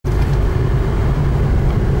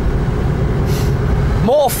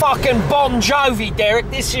fucking Bon Jovi, Derek.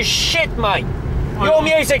 This is shit, mate. Your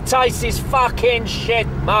music taste is fucking shit,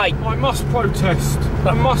 mate. I must protest.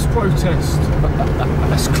 I must protest.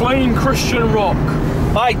 It's clean Christian rock.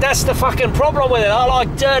 Mate, that's the fucking problem with it. I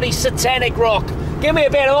like dirty satanic rock. Give me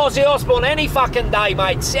a bit of Ozzy Osbourne any fucking day,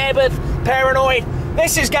 mate. Sabbath, Paranoid.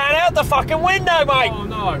 This is going out the fucking window, mate. Oh,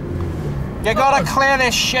 no. You gotta clear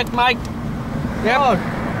this shit, mate. Yep. No.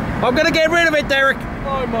 I'm gonna get rid of it, Derek.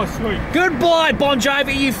 No, my sweet. Goodbye, Bon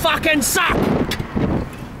Jovi, you fucking suck.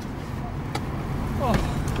 Oh,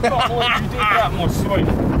 I can't believe you did that, my sweet.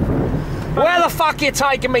 Where the fuck you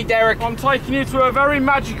taking me, Derek? I'm taking you to a very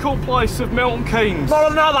magical place of Milton Keynes.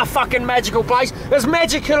 Not another fucking magical place. As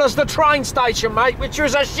magical as the train station, mate, which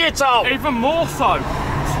is a shithole. Even more so.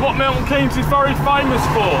 It's what Milton Keynes is very famous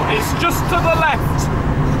for. It's just to the left.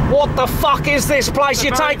 What the fuck is this place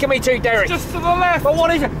you're taking me to, Derek? Just to the left. But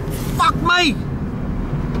what is it? Fuck me.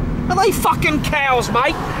 Are they fucking cows,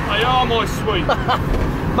 mate? They are, my sweet.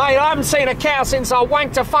 Mate, I haven't seen a cow since I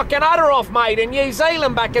wanked a fucking udder off, mate, in New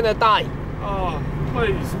Zealand back in the day. Oh,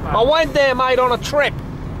 please, man. I went there, mate, on a trip.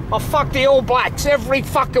 I fucked the All Blacks, every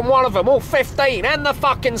fucking one of them, all 15, and the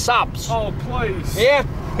fucking subs. Oh, please. Yeah?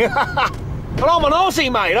 But I'm an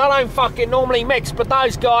Aussie, mate. I don't fucking normally mix, but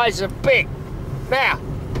those guys are big. Now,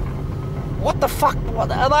 what the fuck?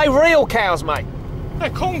 Are they real cows, mate? They're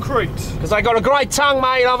concrete. Because they got a great tongue,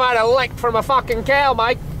 mate. I've had a lick from a fucking cow,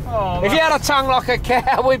 mate. Oh, if you had a tongue like a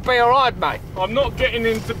cow, we'd be alright, mate. I'm not getting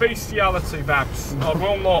into bestiality, Babs. I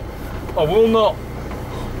will not. I will not.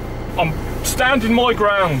 I'm standing my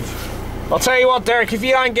ground. I'll tell you what, Derek, if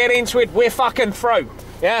you don't get into it, we're fucking through.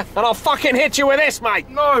 Yeah? And I'll fucking hit you with this, mate.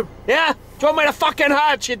 No. Yeah? Do you want me to fucking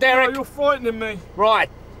hurt you, Derek? No, you're frightening me. Right.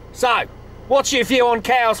 So, what's your view on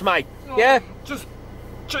cows, mate? Oh, yeah? Just,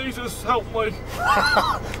 Jesus, help me.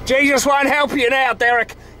 Jesus won't help you now,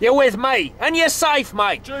 Derek. You're with me. And you're safe,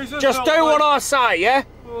 mate. Jesus, just do what I say, yeah?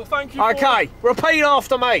 Well, thank you. Okay, repeat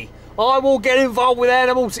after me. I will get involved with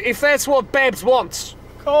animals if that's what Babs wants.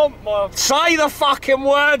 Can't, man. Say the fucking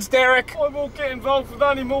words, Derek. I will get involved with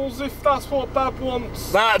animals if that's what Bab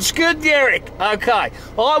wants. That's good, Derek. Okay.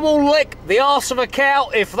 I will lick the arse of a cow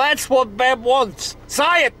if that's what Bab wants.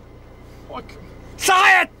 Say it.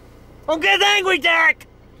 Say it. I'm getting angry, Derek.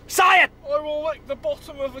 Say it. I will lick the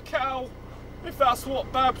bottom of a cow if that's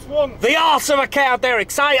what Babs wants. The arse of a cow,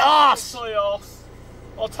 Derek. Say arse. Say arse.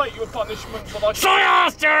 I'll take you a punishment, but I... Say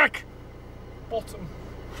arse, Derek. Bottom.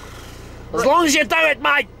 As long as you do it,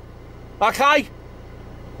 mate. Okay?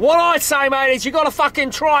 What I say, mate, is you got to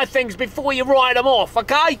fucking try things before you write them off,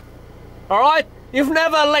 okay? Alright? You've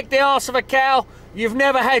never licked the arse of a cow. You've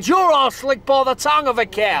never had your arse licked by the tongue of a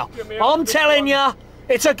cow. I'm telling you,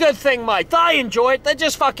 it's a good thing, mate. They enjoy it. They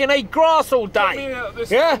just fucking eat grass all day.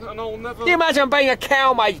 Yeah? And I'll never... Can you imagine being a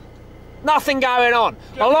cow, mate? Nothing going on.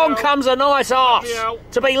 Along comes a nice arse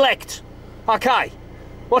to be licked. Okay.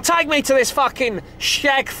 Well, take me to this fucking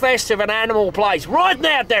shag fest of an animal place right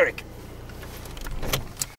now, Derek.